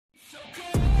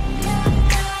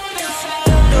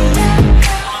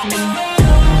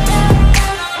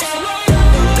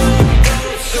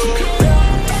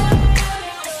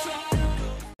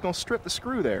gonna strip the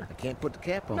screw there. I can't put the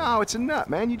cap on. No, it's a nut,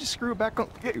 man. You just screw it back on.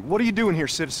 Hey, what are you doing here,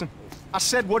 citizen? I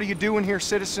said, what are you doing here,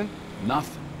 citizen?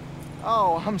 Nothing.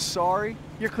 Oh, I'm sorry.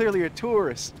 You're clearly a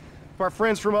tourist. Our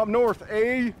friends from up north,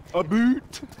 eh? A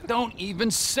boot? Don't even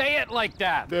say it like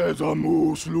that! There's a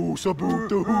moose loose about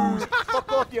the who's.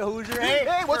 Fuck off, you Hoosier.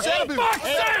 Hey, what's that about? Fuck's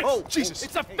sake! Oh, Jesus.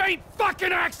 It's a faint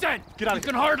fucking accent! Get out You of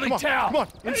can here. hardly Come on, tell! Come on,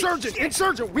 insurgent,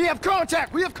 insurgent! We have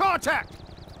contact! We have contact!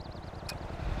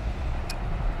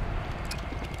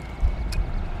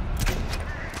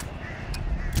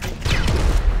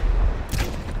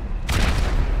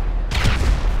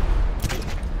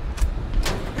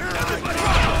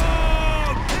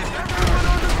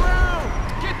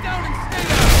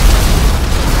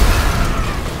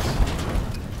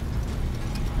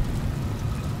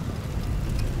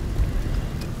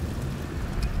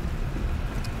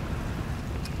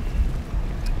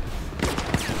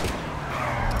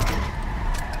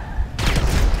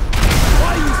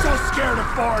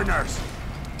 Foreigners!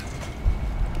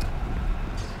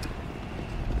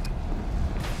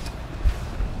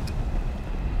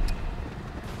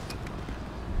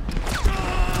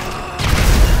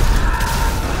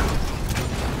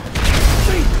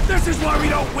 See, this is why we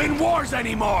don't win wars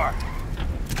anymore!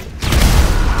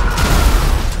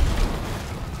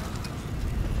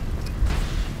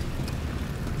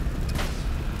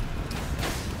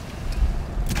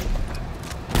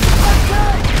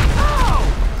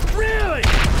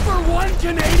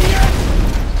 Canadian?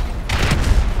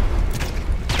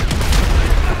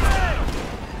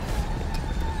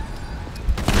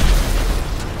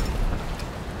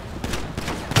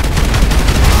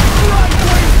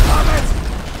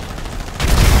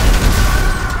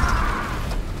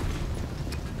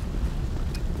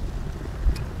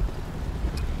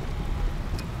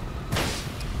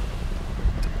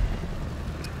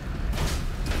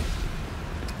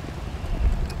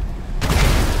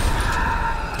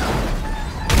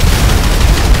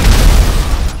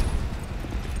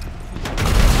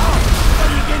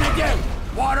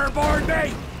 Waterboard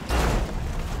me!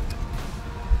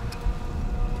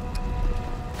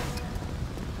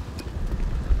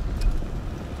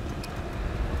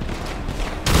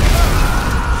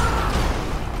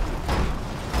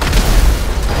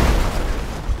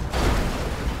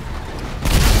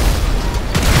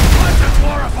 Bunch of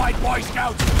glorified Boy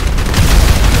Scouts!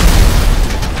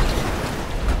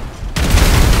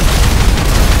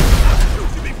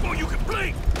 Shoot you before you can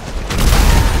blink!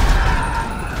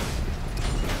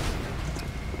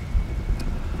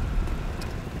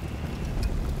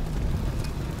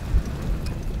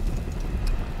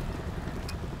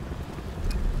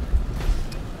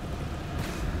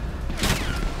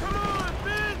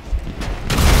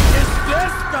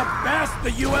 The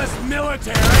U.S.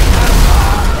 military has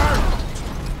offered!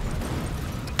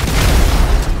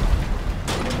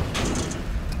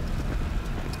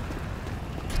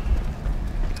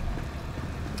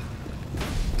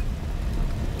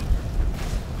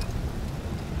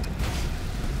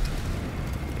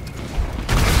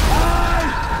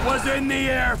 I was in the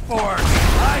Air Force.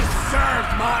 I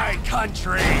served my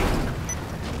country.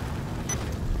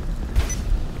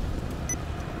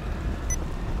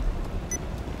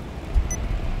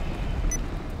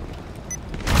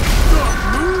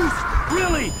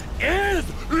 Really is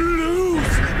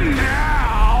loose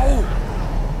now!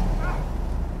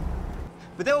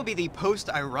 But that would be the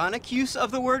post-ironic use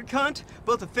of the word cunt,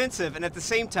 both offensive and at the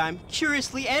same time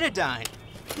curiously anodyne.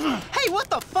 Hey, what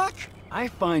the fuck? I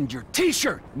find your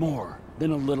t-shirt more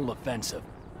than a little offensive.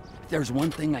 If there's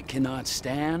one thing I cannot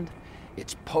stand,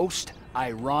 it's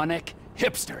post-ironic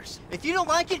hipsters. If you don't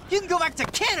like it, you can go back to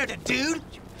Canada, dude!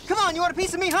 Come on, you want a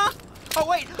piece of me, huh? Oh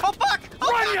wait, oh fuck!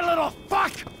 Oh, Run, you little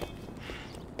fuck!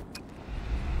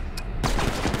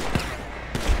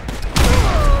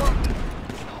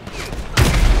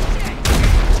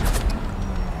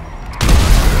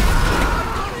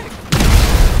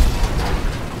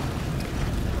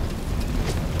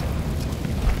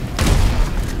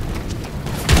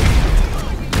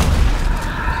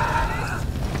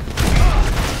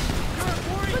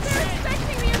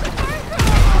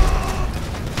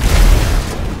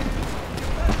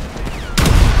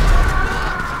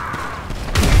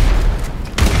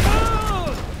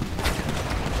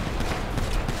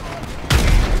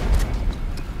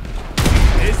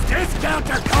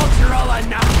 countercultural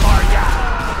enough for ya!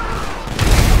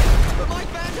 But my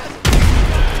band has...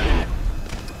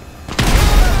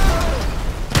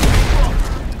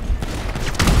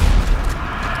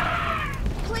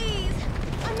 Please,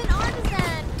 I'm an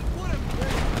artisan.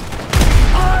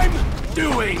 I'm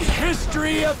doing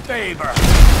history a favor!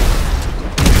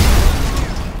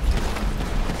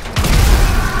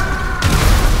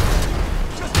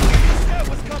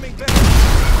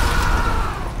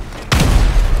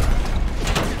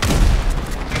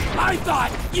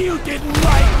 thought you didn't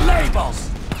like labels!